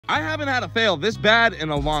I haven't had a fail this bad in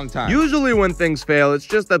a long time. Usually when things fail, it's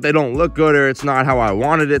just that they don't look good or it's not how I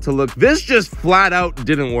wanted it to look. This just flat out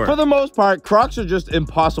didn't work. For the most part, Crocs are just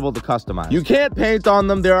impossible to customize. You can't paint on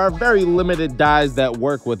them. There are very limited dyes that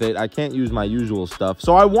work with it. I can't use my usual stuff.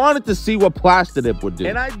 So I wanted to see what Plastidip would do.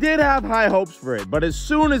 And I did have high hopes for it, but as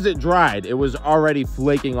soon as it dried, it was already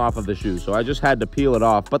flaking off of the shoe. So I just had to peel it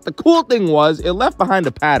off. But the cool thing was it left behind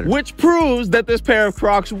a pattern, which proves that this pair of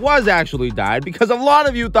Crocs was actually dyed, because a lot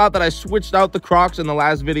of you thought that I switched out the Crocs in the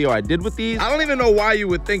last video I did with these. I don't even know why you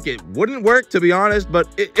would think it wouldn't work, to be honest, but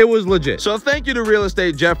it was legit. So thank you to Real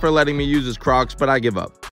Estate Jeff for letting me use his Crocs, but I give up.